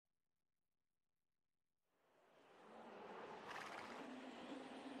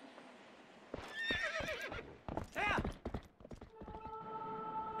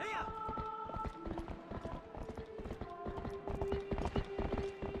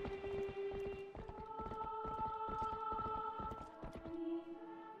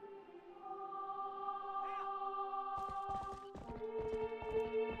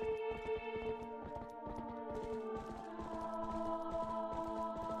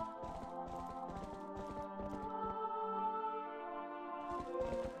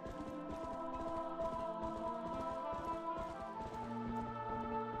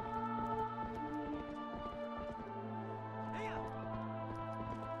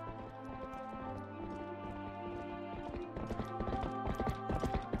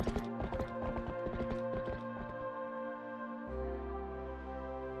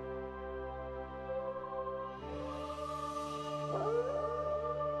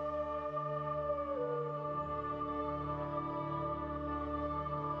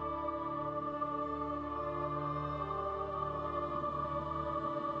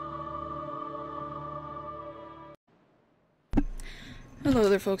Hello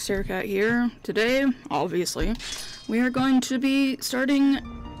there folks, TaterCat here. Today, obviously, we are going to be starting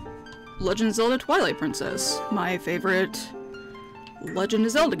Legend of Zelda Twilight Princess, my favorite Legend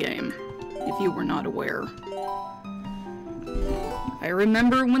of Zelda game, if you were not aware. I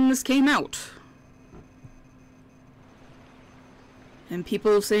remember when this came out, and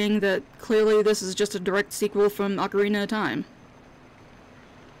people saying that clearly this is just a direct sequel from Ocarina of Time.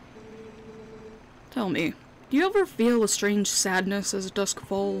 Tell me, do you ever feel a strange sadness as dusk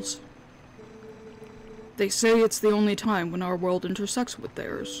falls? They say it's the only time when our world intersects with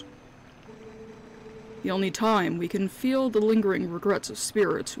theirs. The only time we can feel the lingering regrets of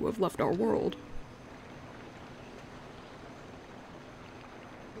spirits who have left our world.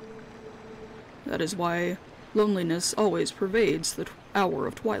 That is why loneliness always pervades the hour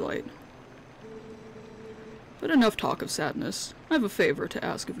of twilight. But enough talk of sadness. I have a favor to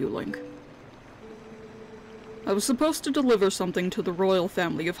ask of you, Link. I was supposed to deliver something to the royal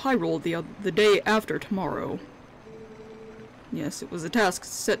family of Hyrule the day after tomorrow. Yes, it was a task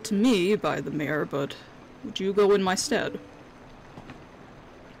set to me by the mayor, but would you go in my stead?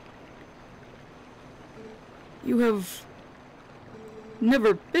 You have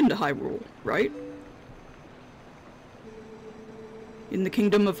never been to Hyrule, right? In the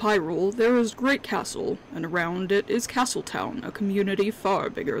kingdom of Hyrule, there is a great castle, and around it is Castletown, a community far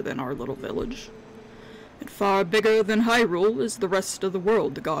bigger than our little village. And far bigger than Hyrule is the rest of the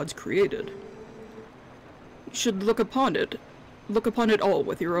world the gods created. You should look upon it all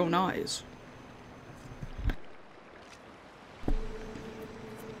with your own eyes.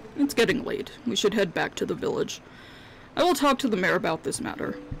 It's getting late. We should head back to the village. I will talk to the mayor about this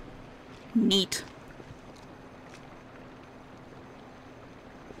matter. Neat.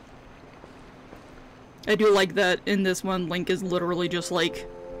 I do like that in this one, Link is literally just like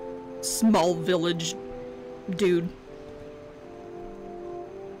small village dude.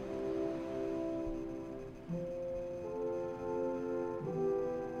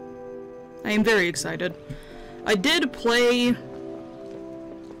 I am very excited. I did play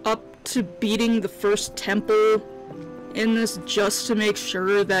up to beating the first temple in this just to make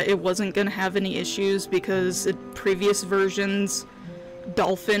sure that it wasn't gonna have any issues, because in previous versions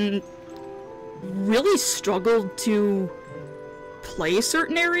Dolphin really struggled to play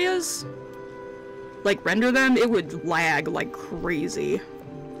certain areas. Like, render them, it would lag like crazy.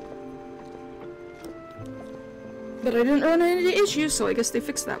 But I didn't run into issues, so I guess they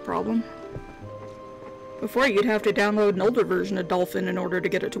fixed that problem. Before, you'd have to download an older version of Dolphin in order to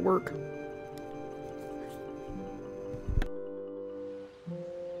get it to work.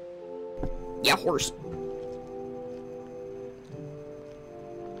 Yeah, horse.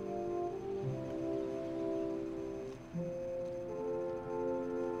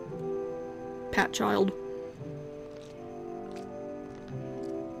 Pat child.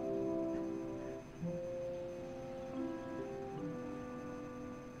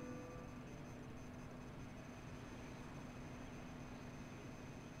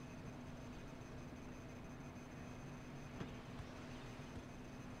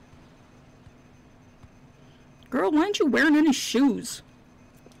 Girl, why aren't you wearing any shoes?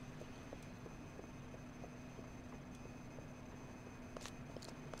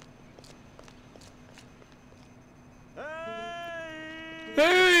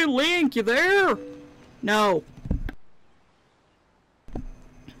 Hey, Link, you there? No.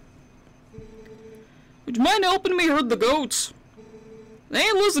 Would you mind helping me herd the goats? They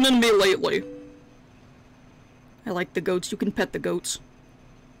ain't listening to me lately. I like the goats. You can pet the goats.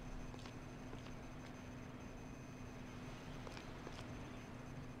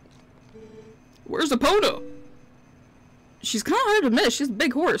 Where's Epona? She's kind of hard to miss. She's a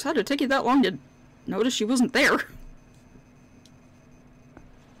big horse. How'd it take you that long to notice she wasn't there?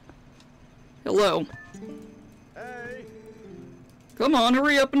 Hello. Hey. Come on,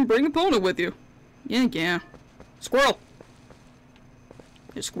 hurry up and bring Epona with you. Yeah. Squirrel.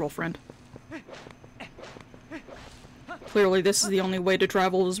 Hey, squirrel friend. Clearly this is the only way to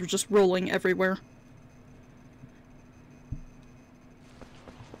travel, is just rolling everywhere.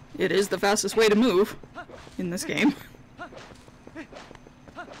 It is the fastest way to move in this game.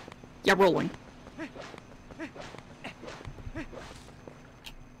 Yeah, rolling.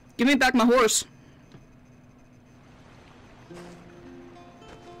 Give me back my horse.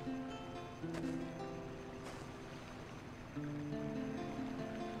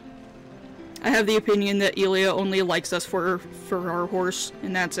 have the opinion that Elia only likes us for our horse,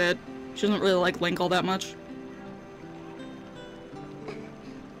 and that's it. She doesn't really like Link all that much.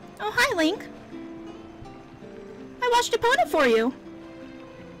 Oh, hi, Link. I washed Epona for you.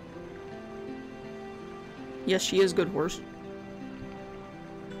 Yes, she is good horse.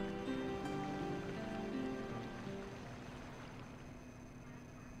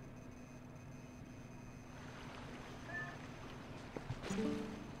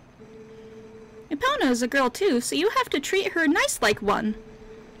 Epona is a girl too, so you have to treat her nice like one.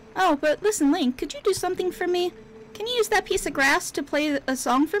 Oh, but listen, Link, could you do something for me? Can you use that piece of grass to play a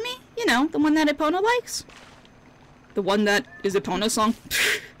song for me? You know, the one that Epona likes? The one that is Epona's song?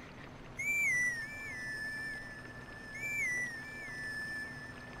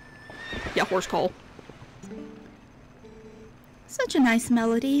 Yeah, horse call. Such a nice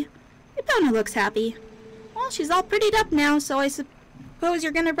melody. Epona looks happy. Well, she's all prettied up now, so I suppose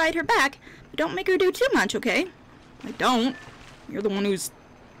you're gonna ride her back. But don't make her do too much, okay? I don't. You're the one who's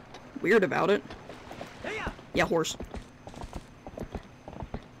weird about it. Yeah, horse.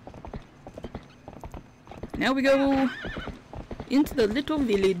 Now we go into the little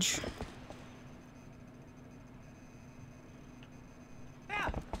village.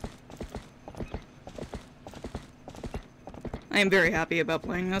 I am very happy about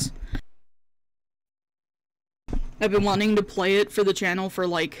playing this. I've been wanting to play it for the channel for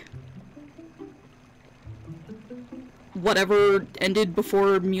like whatever ended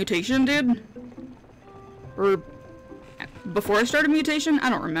before Mutation did. Or before I started Mutation? I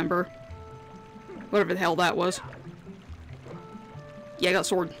don't remember. Whatever the hell that was. Yeah, I got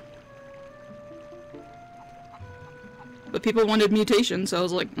sword. But people wanted Mutation, so I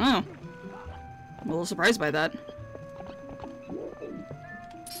was like, oh. I'm a little surprised by that.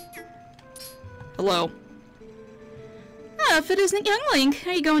 Hello. Ah, if it isn't young Link,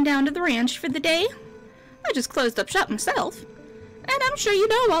 are you going down to the ranch for the day? I just closed up shop myself. And I'm sure you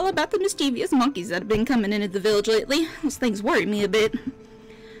know all about the mischievous monkeys that have been coming into the village lately. Those things worry me a bit.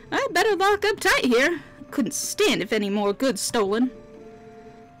 I better lock up tight here. Couldn't stand if any more goods stolen.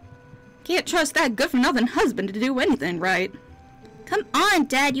 Can't trust that good-for-nothing husband to do anything right. Come on,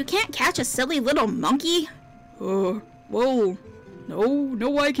 Dad, you can't catch a silly little monkey. Well,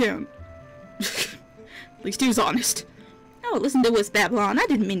 no I can't. At least he was honest. Oh, listen to us, Babylon. I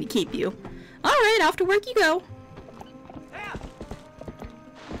didn't mean to keep you. Alright, off to work you go.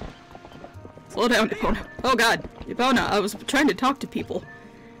 Slow down, Epona. Oh god, Epona, I was trying to talk to people.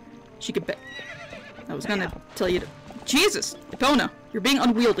 She could I was gonna tell you to— Jesus! Epona, you're being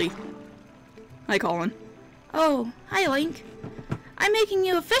unwieldy. Hi, Colin. Oh, hi, Link. I'm making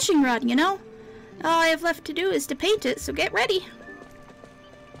you a fishing rod, you know? All I have left to do is to paint it, so get ready.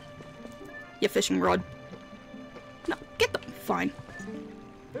 Yeah, fishing rod. No, get the— fine.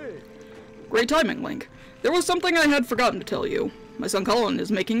 Great timing, Link. There was something I had forgotten to tell you. My son Colin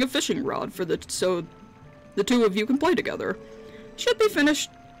is making a fishing rod so the two of you can play together. Should be finished.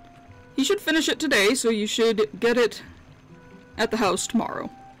 He should finish it today, so you should get it at the house tomorrow.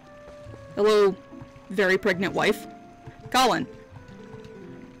 Hello, very pregnant wife. Colin.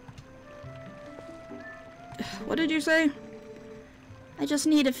 What did you say? I just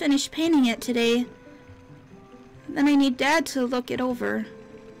need to finish painting it today. Then I need Dad to look it over.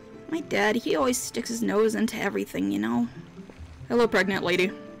 My dad, he always sticks his nose into everything, you know. Hello, pregnant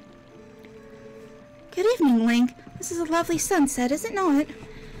lady. Good evening, Link. This is a lovely sunset, is it not?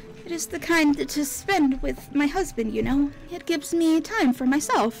 It is the kind to spend with my husband, you know. It gives me time for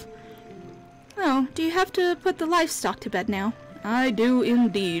myself. Oh, do you have to put the livestock to bed now? I do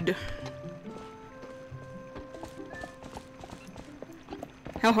indeed.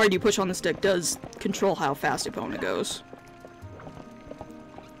 How hard you push on the stick does control how fast Epona goes.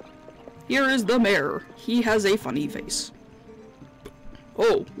 Here is the mayor. He has a funny face.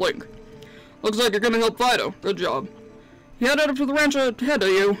 Oh, Link. Looks like you're gonna help Fido. Good job. You headed up to the ranch ahead of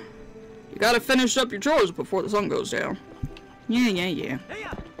you. You gotta finish up your chores before the sun goes down. Yeah.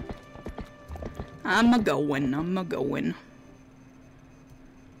 I'm a-goin'.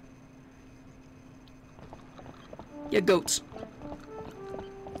 Yeah, goats.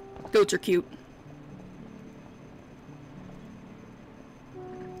 Goats are cute.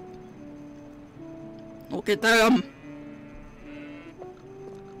 Look at them.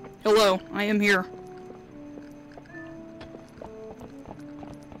 Hello, I am here.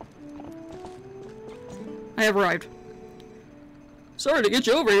 I have arrived. Sorry to get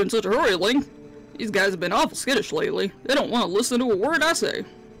you over here in such a hurry, Link. These guys have been awful skittish lately. They don't want to listen to a word I say.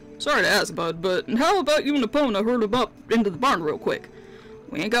 Sorry to ask, bud, but how about you and Epona herd them up into the barn real quick?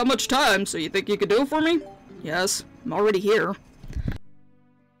 We ain't got much time, so you think you could do it for me? Yes, I'm already here.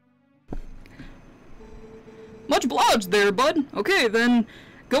 Much obliged there, bud. Okay, then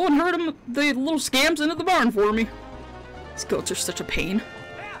go and herd them, the little scamps into the barn for me. These goats are such a pain.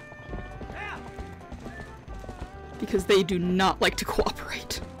 Because they do not like to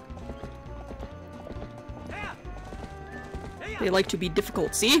cooperate. They like to be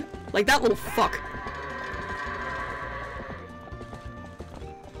difficult, see? Like that little fuck.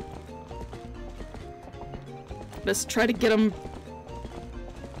 Let's try to get them.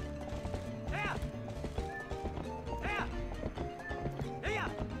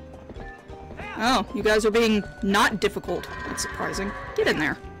 Oh, you guys are being not difficult. That's surprising. Get in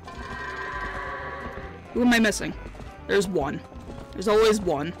there. Who am I missing? There's one. There's always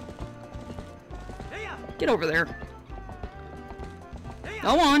one. Get over there.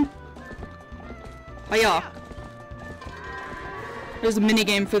 Go on. Hiya. There's a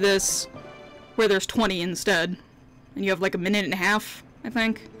minigame for this where there's 20 instead. And you have like a minute and a half, I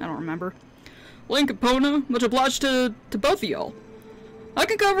think. I don't remember. Link and Pona, much obliged to both of y'all. I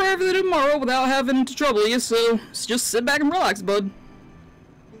can cover everything tomorrow without having to trouble you, so just sit back and relax, bud.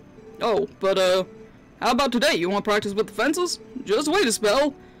 Oh, but how about today? You want to practice with the fences? Just wait a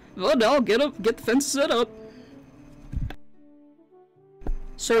spell. But I'll get the fences set up.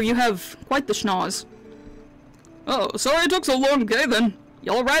 Sir, you have quite the schnoz. Oh, sorry it took so long. Okay, then.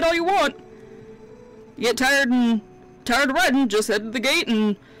 Y'all ride all you want. You get tired of riding, just head to the gate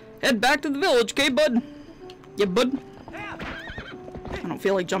and head back to the village, okay, bud? Yeah, bud. I don't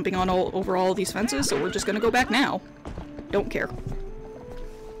feel like jumping on over all these fences, so we're just gonna go back now. Don't care.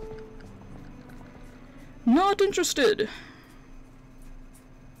 Not interested.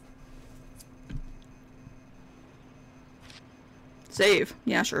 Save.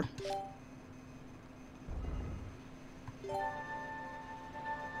 Yeah, sure.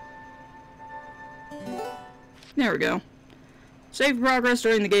 There we go. Save progress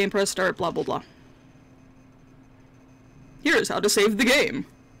during the game, press start, blah blah blah. Here's how to save the game.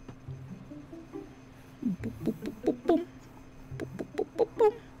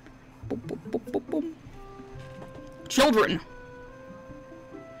 Children.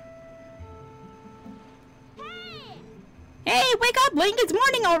 Hey, wake up, Link! It's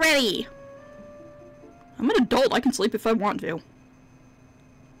morning already! I'm an adult, I can sleep if I want to.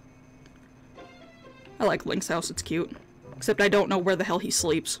 I like Link's house, it's cute. Except I don't know where the hell he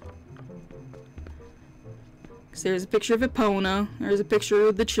sleeps. Because there's a picture of Epona, there's a picture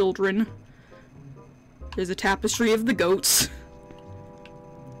of the children. There's a tapestry of the goats.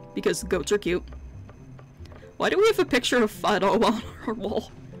 Because the goats are cute. Why do we have a picture of Fido on our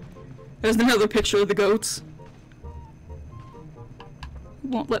wall? There's another picture of the goats. It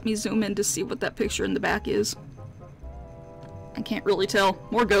won't let me zoom in to see what that picture in the back is. I can't really tell.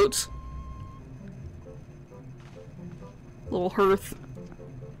 More goats. Little hearth.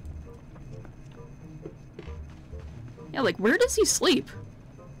 Yeah, like, where does he sleep?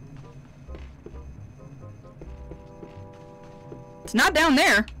 It's not down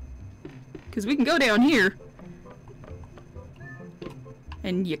there. Because we can go down here.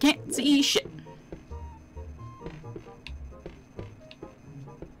 And you can't see shit.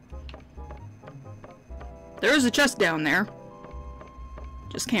 There is a chest down there.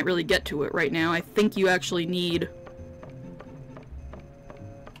 Just can't really get to it right now. I think you actually need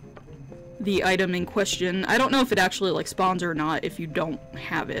the item in question. I don't know if it actually like spawns or not if you don't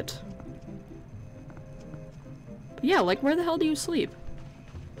have it. But yeah, like where the hell do you sleep?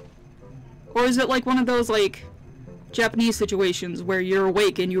 Or is it like one of those like Japanese situations where you're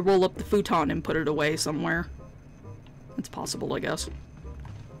awake and you roll up the futon and put it away somewhere? It's possible, I guess.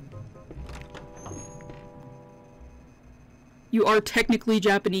 You are technically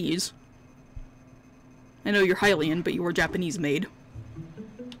Japanese. I know you're Hylian, but you are Japanese made.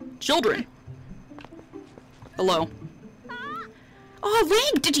 Children! Hello. Oh,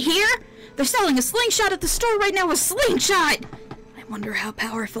 Link, did you hear? They're selling a slingshot at the store right now, a slingshot! I wonder how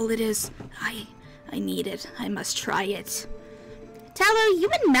powerful it is. I need it. I must try it. Tallow, you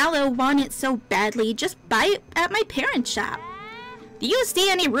and Mallow want it so badly. Just buy it at my parents' shop. Do you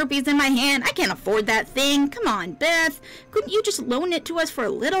see any rupees in my hand? I can't afford that thing. Come on, Beth. Couldn't you just loan it to us for a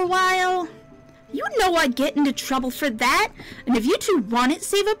little while? You know I'd get into trouble for that. And if you two want it,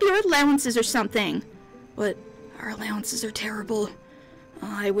 save up your allowances or something. But our allowances are terrible.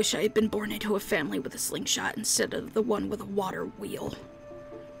 I wish I had been born into a family with a slingshot instead of the one with a water wheel.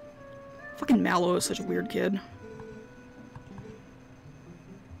 Fucking Mallow is such a weird kid.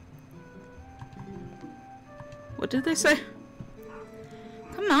 What did they say?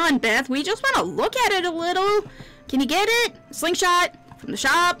 Come on, Beth. We just want to look at it a little. Can you get it? A slingshot from the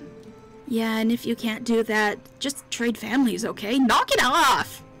shop? Yeah, and if you can't do that, just trade families, okay? Knock it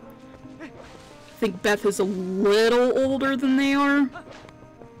off! think Beth is a little older than they are.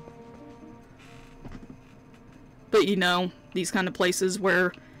 But you know, these kind of places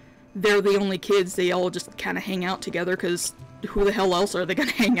where they're the only kids, they all just kind of hang out together, because who the hell else are they gonna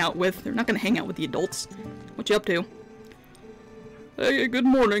hang out with? They're not gonna hang out with the adults. What you up to? Hey, good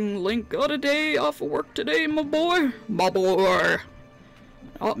morning, Link. Got a day off of work today, my boy? My boy.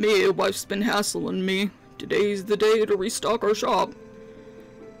 Not me, wife's been hassling me. Today's the day to restock our shop.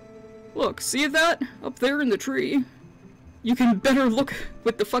 Look, see that? Up there in the tree? You can better look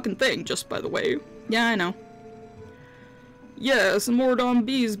with the fucking thing, just by the way. Yeah, I know. Yeah, some Ordon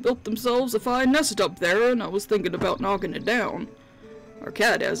bees built themselves a fine nest up there, and I was thinking about knocking it down. Our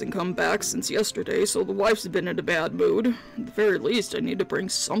cat hasn't come back since yesterday, so the wife's been in a bad mood. At the very least, I need to bring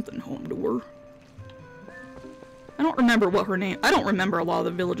something home to her. I don't remember what her name— I don't remember a lot of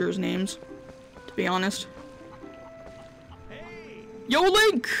the villagers' names, to be honest. Yo,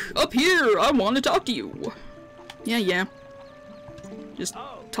 Link! Up here! I want to talk to you! Yeah. Just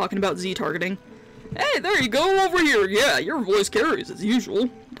talking about Z-targeting. Hey, there you go, over here! Yeah, your voice carries as usual,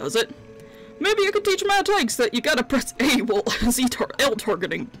 does it? Maybe you could teach my takes that you gotta press A while L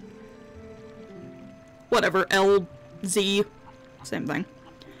targeting. Whatever, L, Z, same thing.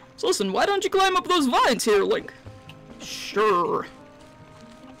 So listen, why don't you climb up those vines here, Link? Sure.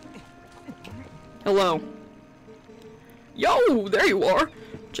 Hello. Yo, there you are.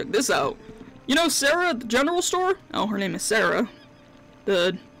 Check this out. You know Sarah at the general store? Oh, her name is Sarah.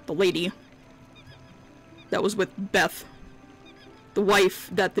 The lady that was with Beth. The wife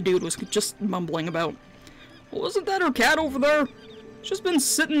that the dude was just mumbling about. Well, wasn't that her cat over there? She's been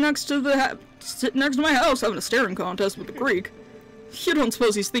sitting next to my house having a staring contest with the creek. You don't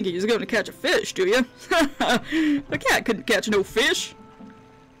suppose he's thinking he's going to catch a fish, do you? The cat couldn't catch no fish.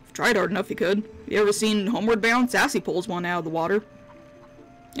 If tried hard enough, he could. You ever seen Homeward Bound? Sassy pulls one out of the water.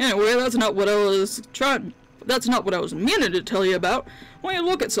 Anyway, that's not what I was meaning to tell you about. Why don't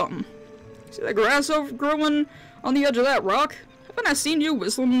you look at something? See that grass growing on the edge of that rock? Haven't I seen you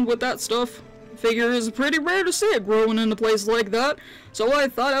whistling with that stuff? Figure it's pretty rare to see it growing in a place like that, so I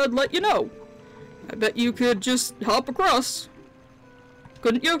thought I'd let you know. I bet you could just hop across.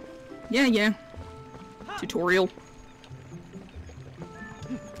 Couldn't you? Yeah. Tutorial.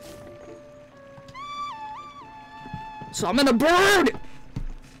 Summon a bird!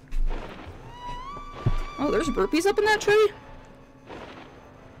 Oh, there's burpees up in that tree?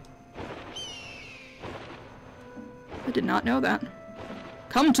 I did not know that.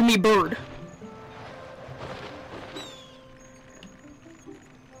 Come to me, bird!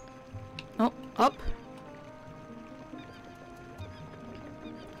 Oh, up.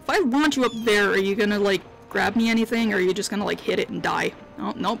 If I launch you up there, are you gonna, like, grab me anything, or are you just gonna, like, hit it and die?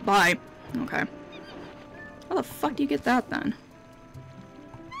 Oh, nope, bye. Okay. How the fuck do you get that, then?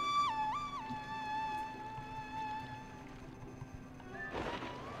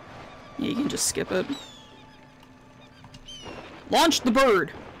 Yeah, you can just skip it. Launch the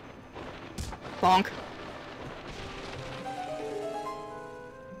bird! Bonk.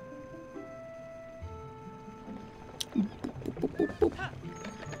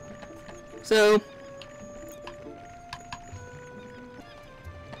 So...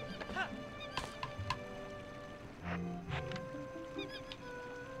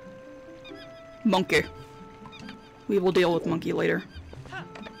 Monkey. We will deal with Monkey later.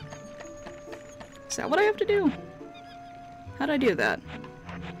 Is that what I have to do? How'd I do that?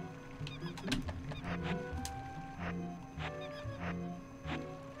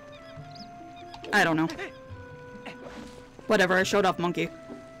 I don't know. Whatever, I showed off Monkey.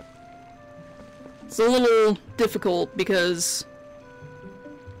 It's a little difficult because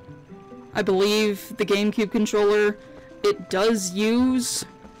I believe the GameCube controller, it does use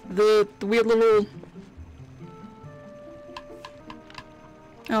the weird little...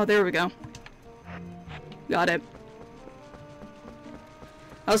 Oh, there we go. Got it.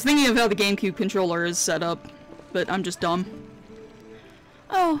 I was thinking of how the GameCube controller is set up, but I'm just dumb.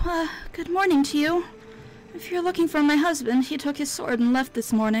 Oh, good morning to you. If you're looking for my husband, he took his sword and left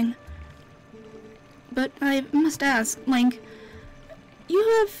this morning. But I must ask, Link,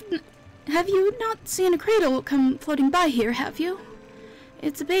 have you not seen a cradle come floating by here, have you?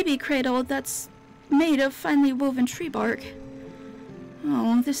 It's a baby cradle that's made of finely woven tree bark.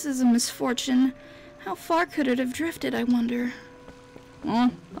 Oh, this is a misfortune. How far could it have drifted, I wonder?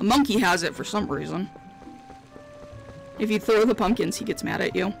 Well, a monkey has it for some reason. If you throw the pumpkins, he gets mad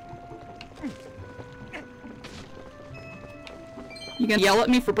at you. You gonna yell at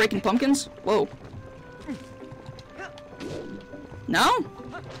me for breaking pumpkins? Whoa. No?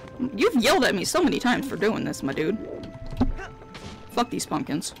 You've yelled at me so many times for doing this, my dude. Fuck these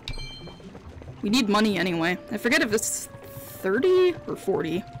pumpkins. We need money anyway. I forget if it's 30 or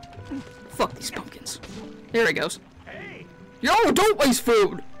 40. Fuck these pumpkins. There he goes. Yo, don't waste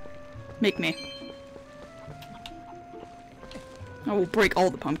food! Make me. I will break all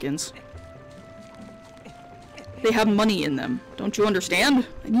the pumpkins. They have money in them. Don't you understand?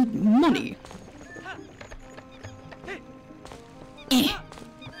 I need money. Eh.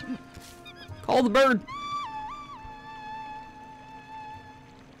 Call the bird.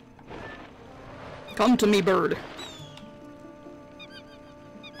 Come to me, bird.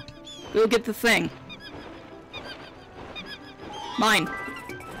 Go get the thing. Mine.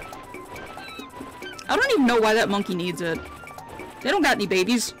 I don't even know why that monkey needs it. They don't got any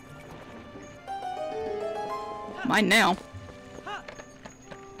babies. Mine now.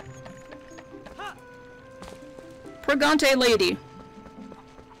 Pregante lady.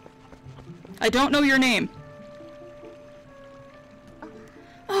 I don't know your name.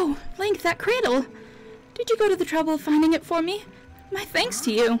 Oh, Link, that cradle. Did you go to the trouble of finding it for me? My thanks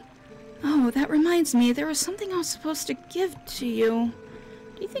to you. Oh, that reminds me, there was something I was supposed to give to you.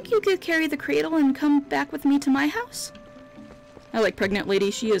 Do you think you could carry the cradle and come back with me to my house? I like pregnant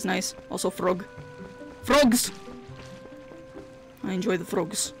lady. She is nice. Also frog. Frogs! I enjoy the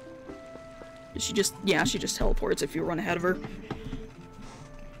frogs. She just teleports if you run ahead of her.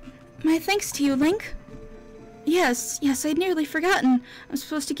 My thanks to you, Link. Yes, I'd nearly forgotten. I'm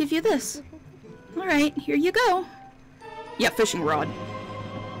supposed to give you this. Alright, here you go. Yeah, fishing rod.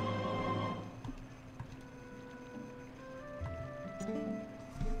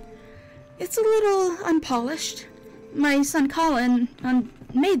 It's a little unpolished. My son Colin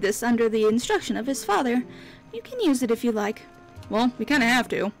made this under the instruction of his father. You can use it if you like. Well, we kinda have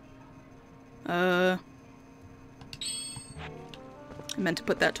to. I meant to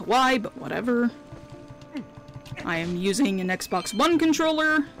put that to Y, but whatever. I am using an Xbox One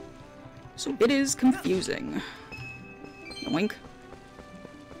controller, so it is confusing. Yoink.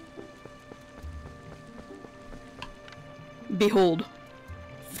 Behold.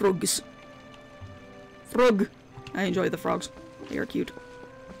 Frogs. Frog. I enjoy the frogs. They are cute.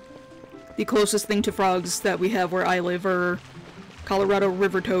 The closest thing to frogs that we have where I live are Colorado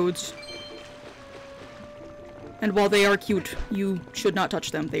river toads. And while they are cute, you should not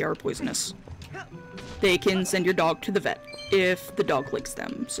touch them. They are poisonous. They can send your dog to the vet if the dog licks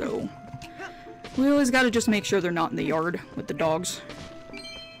them, so we always gotta just make sure they're not in the yard with the dogs.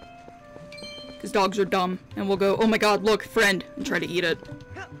 Because dogs are dumb, and we'll go, oh my god, look, friend, and try to eat it.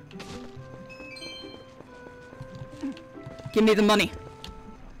 Give me the money.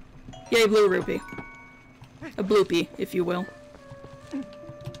 Yay, blue rupee. A bloopy, if you will.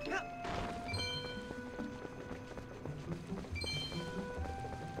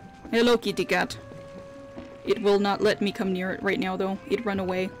 Hello, kitty cat. It will not let me come near it right now, though. It run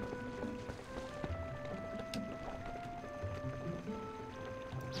away.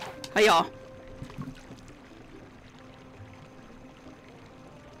 Hiya.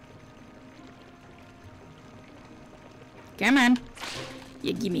 Come on.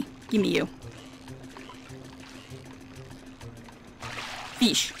 Yeah, gimme. Gimme you.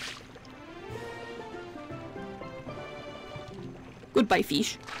 Fish. Goodbye,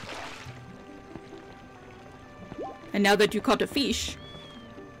 fish. And now that you caught a fish...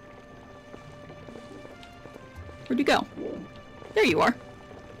 Where'd you go? There you are.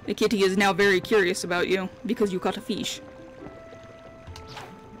 The kitty is now very curious about you, because you caught a fish.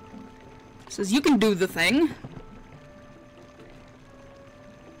 Says you can do the thing.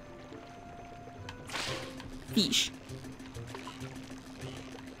 Fish.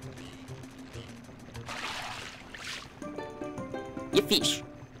 You fish.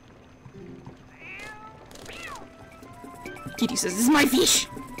 Kitty says, this is my fish!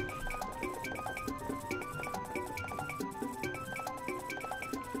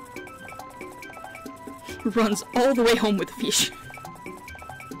 Runs all the way home with the fish.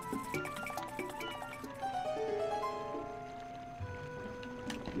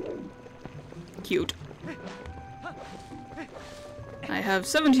 Cute. I have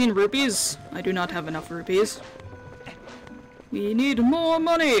 17 rupees. I do not have enough rupees. We need more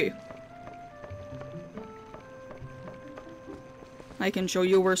money! I can show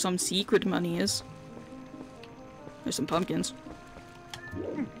you where some secret money is. There's some pumpkins.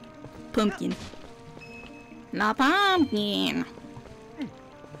 Pumpkin. La pumpkin!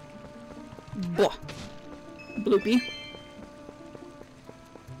 Blah. Bloopy.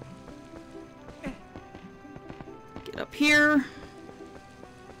 Get up here.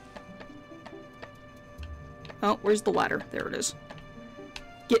 Oh, where's the ladder? There it is.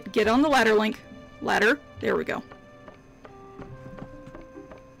 Get on the ladder, Link. Ladder. There we go.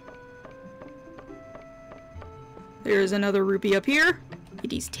 There's another rupee up here.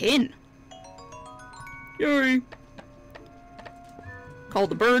 It is 10. Yay! Call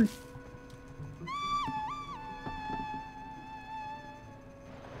the bird.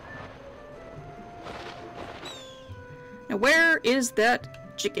 Now where is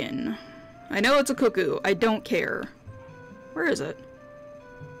that chicken? I know it's a cuckoo. I don't care. Where is it?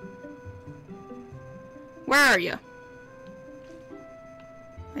 Where are you?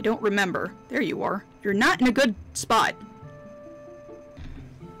 I don't remember. There you are. You're not in a good spot.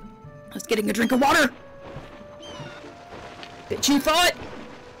 I was getting a drink of water! Bitch, you thought?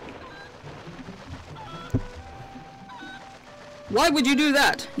 Why would you do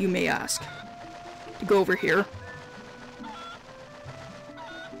that, you may ask? To go over here.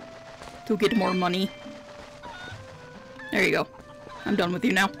 To get more money. There you go. I'm done with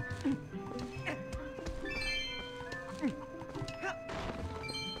you now.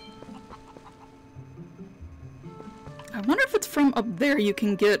 I wonder if it's from up there you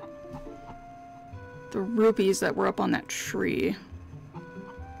can get the rupees that were up on that tree.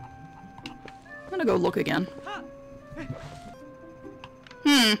 I'm gonna go look again.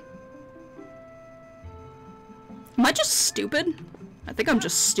 Am I just stupid? I think I'm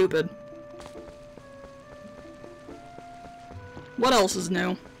just stupid. What else is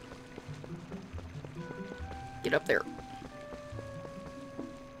new? Get up there.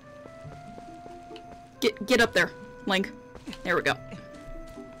 Get up there, Link. There we go.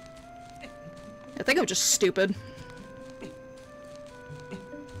 I think I'm just stupid.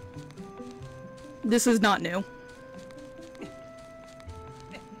 This is not new.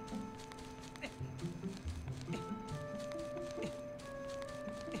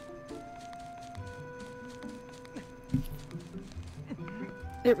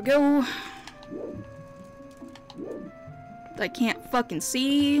 There we go. I can't fucking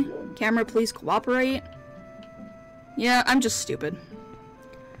see. Camera, please cooperate. Yeah, I'm just stupid.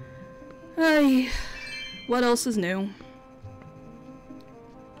 What else is new?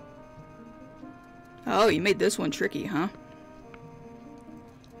 Oh, you made this one tricky, huh?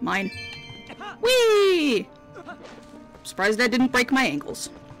 Mine. Whee! Surprised I didn't break my ankles.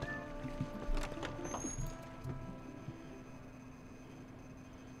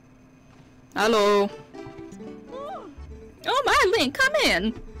 Hello. Oh my, Link, come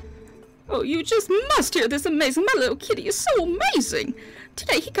in. Oh, you just must hear this amazing. My little kitty is so amazing.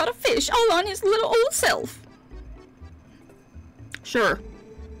 Today he caught a fish all on his little old self. Sure.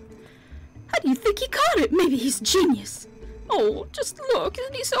 How do you think he caught it? Maybe he's genius. Oh, just look,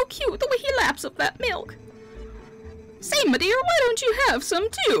 isn't he so cute the way he laps up that milk? Say, my dear, why don't you have some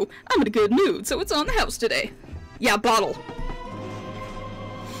too? I'm in a good mood, so it's on the house today. Yeah, bottle.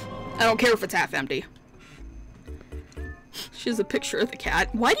 I don't care if it's half empty. She has a picture of the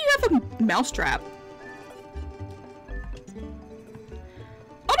cat. Why do you have a mousetrap?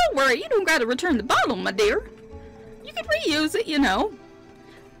 Oh, don't worry, you don't gotta return the bottle, my dear. You can reuse it, you know.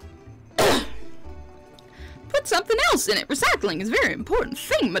 Put something else in it. Recycling is a very important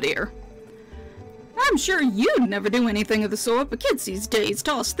thing, my dear. I'm sure you'd never do anything of the sort, but kids these days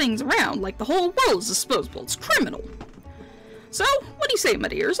toss things around like the whole world is disposable. It's criminal. So, what do you say, my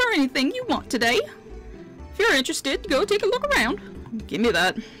dear? Is there anything you want today? If you're interested, go take a look around. Give me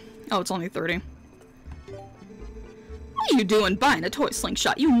that. Oh, it's only 30. What are you doing buying a toy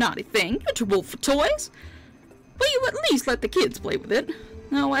slingshot, you naughty thing? You're too old for toys. Will you at least let the kids play with it?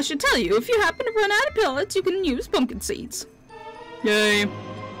 Oh, I should tell you, if you happen to run out of pellets, you can use pumpkin seeds. Yay.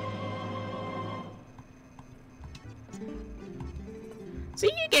 See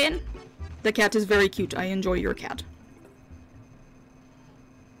you again. The cat is very cute. I enjoy your cat.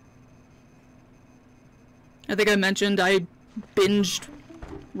 I think I mentioned I binged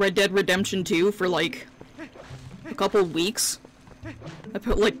Red Dead Redemption 2 for like a couple weeks. I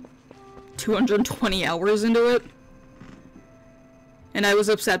put like 220 hours into it. And I was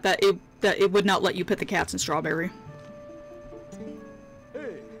upset that it would not let you pet the cats in Strawberry.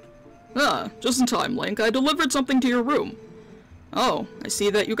 Hey. Ah, just in time, Link. I delivered something to your room. Oh, I see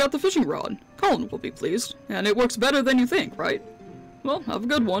that you got the fishing rod. Colin will be pleased. And it works better than you think, right? Well, have a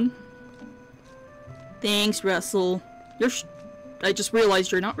good one. Thanks, Russell. I just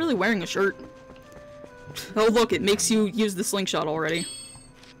realized you're not really wearing a shirt. Oh, look, it makes you use the slingshot already.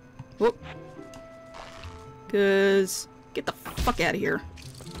 Whoop. 'Cause... Get the fuck out of here.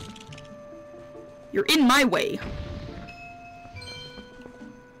 You're in my way.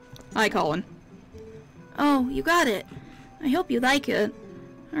 Hi, Colin. Oh, you got it. I hope you like it.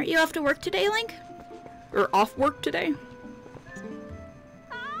 Aren't you off to work today, Link? Or off work today?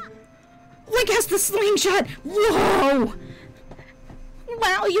 Link has the slingshot! Whoa!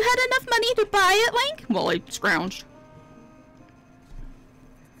 Wow, you had enough money to buy it, Link? Well, I scrounged.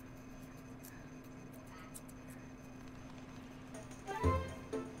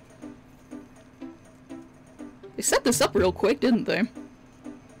 They set this up real quick, didn't they?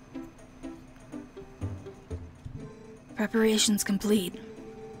 Preparations complete.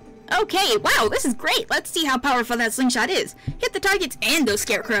 Okay, wow, this is great. Let's see how powerful that slingshot is. Hit the targets and those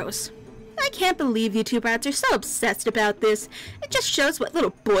scarecrows. I can't believe you two brats are so obsessed about this. It just shows what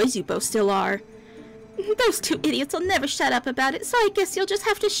little boys you both still are. Those two idiots will never shut up about it, so I guess you'll just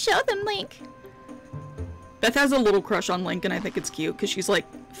have to show them, Link. Beth has a little crush on Link, and I think it's cute, because she's like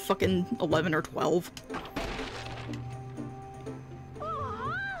fucking 11 or 12.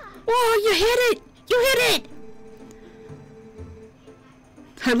 Whoa, you hit it! You hit it!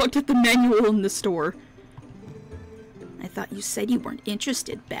 I looked at the manual in the store. I thought you said you weren't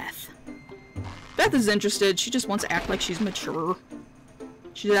interested, Beth. Beth is interested, she just wants to act like she's mature.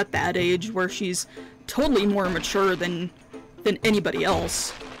 She's at that age where she's totally more mature than anybody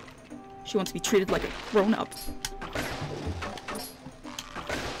else. She wants to be treated like a grown-up.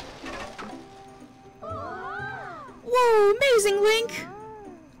 Whoa, amazing, Link!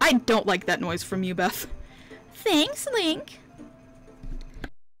 I don't like that noise from you, Beth. Thanks, Link.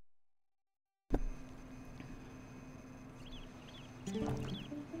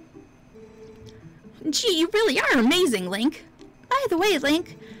 Gee, you really are amazing, Link. By the way,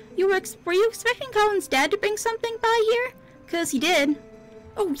 Link, were you expecting Colin's dad to bring something by here? 'Cause he did.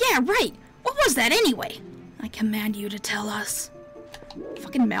 Oh yeah, right. What was that anyway? I command you to tell us.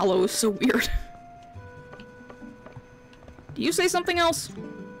 Fucking Mallow is so weird. Do you say something else?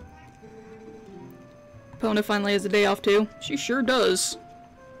 Pona finally has a day off too. She sure does.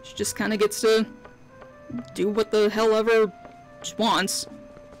 She just kinda gets to do what the hell ever she wants.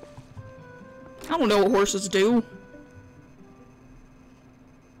 I don't know what horses do.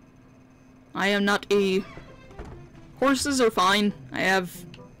 I am not a... Horses are fine. I have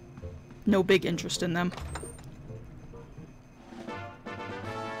no big interest in them.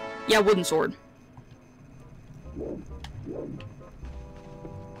 Yeah, wooden sword.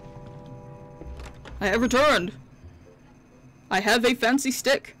 I have returned. I have a fancy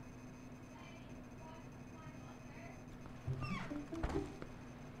stick.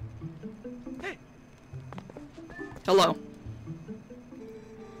 Hello.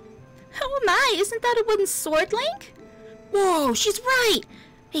 Oh my, isn't that a wooden sword, Link? Whoa, she's right!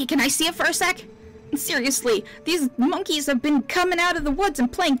 Hey, can I see it for a sec? Seriously, these monkeys have been coming out of the woods and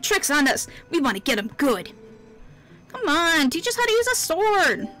playing tricks on us. We want to get them good. Come on, teach us how to use a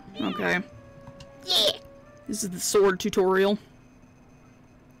sword. Okay. Yeah. This is the sword tutorial.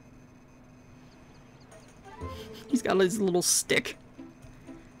 He's got his little stick.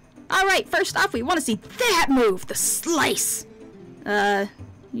 Alright, first off, we want to see that move, the slice.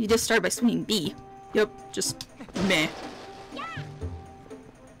 You just start by swinging B. Yep, just meh.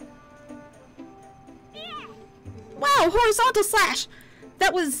 Wow, horizontal slash!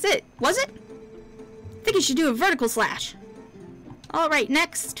 That was it, was it? I think you should do a vertical slash. Alright,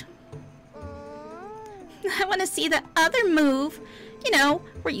 next. I want to see the other move. You know,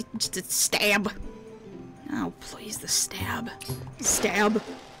 where you just stab. Oh, please, the stab. Stab.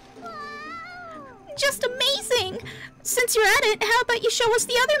 Just amazing! Since you're at it, how about you show us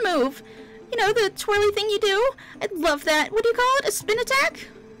the other move? You know, the twirly thing you do? I'd love that. What do you call it? A spin attack?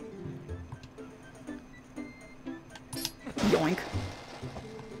 Yoink.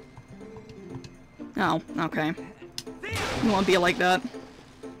 Oh, okay. You won't be like that.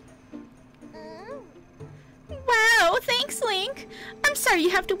 Wow, thanks, Link. I'm sorry you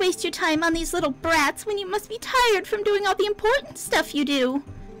have to waste your time on these little brats when you must be tired from doing all the important stuff you do.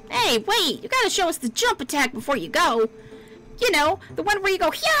 Hey, wait, you gotta show us the jump attack before you go. You know, the one where you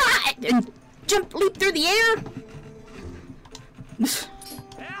go, yeah, and leap through the air.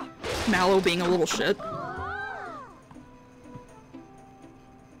 Mallow being a little shit.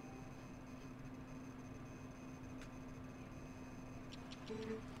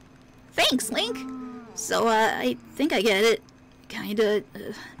 Thanks, Link. So, I think I get it. Kinda,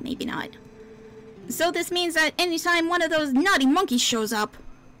 maybe not. So this means that anytime one of those naughty monkeys shows up...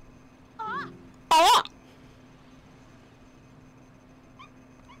 Ah!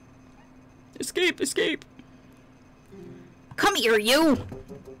 Escape, escape. Come here, you!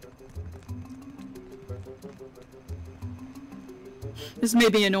 This may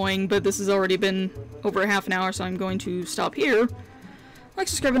be annoying, but this has already been over half an hour, so I'm going to stop here. Like,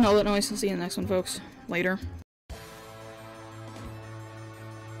 subscribe, and all that noise. I'll see you in the next one, folks. Later.